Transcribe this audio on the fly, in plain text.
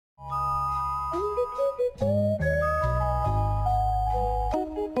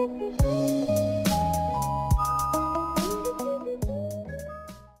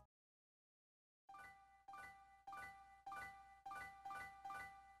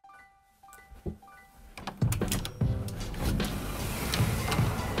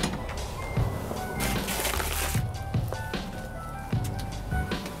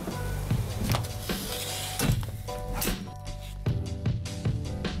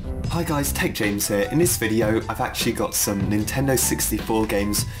Hi guys, Tech James here. In this video I've actually got some Nintendo 64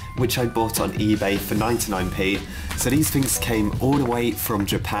 games which I bought on eBay for 99p. So these things came all the way from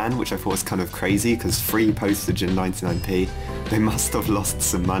Japan, which I thought was kind of crazy because free postage and 99p. They must have lost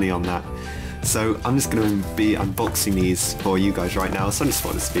some money on that. So I'm just going to be unboxing these for you guys right now, so I just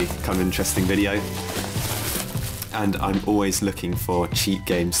thought this would be kind of an interesting video. And I'm always looking for cheap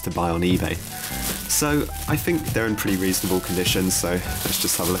games to buy on eBay. So I think they're in pretty reasonable condition, so let's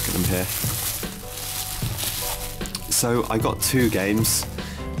just have a look at them here. So I got two games.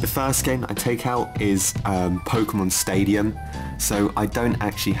 The first game I take out is Pokemon Stadium. So I don't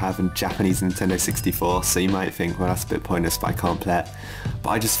actually have a Japanese Nintendo 64, so you might think, well, that's a bit pointless, but I can't play it.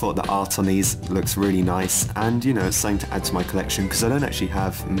 But I just thought the art on these looks really nice, and you know, it's something to add to my collection because I don't actually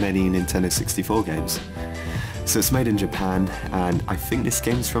have many Nintendo 64 games. So it's made in Japan, and I think this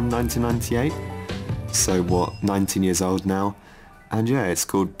game's from 1998. So what, 19 years old now? And yeah, it's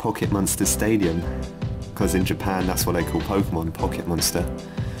called Pocket Monster Stadium, because in Japan that's what they call Pokemon, Pocket Monster.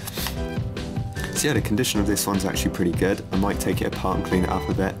 So yeah, the condition of this one's actually pretty good. I might take it apart and clean it up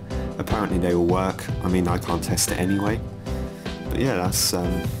a bit. Apparently they will work. I mean, I can't test it anyway. But yeah, that's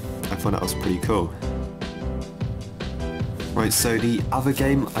I thought that was pretty cool. Right, so the other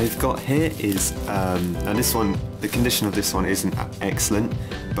game I've got here is, and this one, the condition of this one isn't excellent,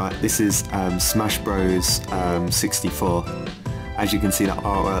 but this is Smash Bros 64. As you can see, the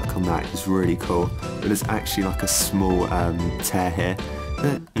artwork on that is really cool, but there's actually like a small tear here.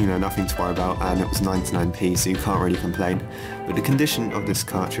 But, you know, nothing to worry about, and it was 99p, so you can't really complain. But the condition of this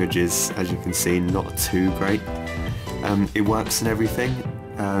cartridge is, as you can see, not too great. It works and everything.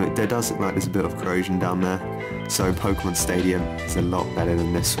 There does look like there's a bit of corrosion down there, so Pokemon Stadium is a lot better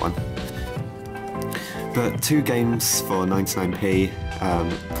than this one. But two games for 99p,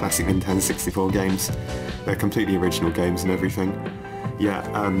 classic Nintendo 64 games. They're completely original games and everything. Yeah,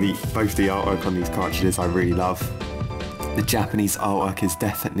 both the artwork on these cartridges I really love. The Japanese artwork is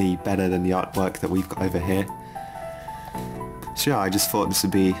definitely better than the artwork that we've got over here. So yeah, I just thought this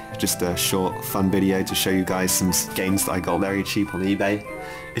would be just a short, fun video to show you guys some games that I got very cheap on eBay.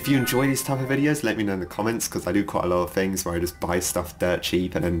 If you enjoy these type of videos, let me know in the comments, because I do quite a lot of things where I just buy stuff dirt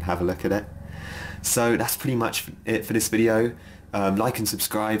cheap and then have a look at it. So that's pretty much it for this video. Like and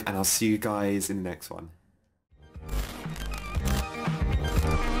subscribe, and I'll see you guys in the next one.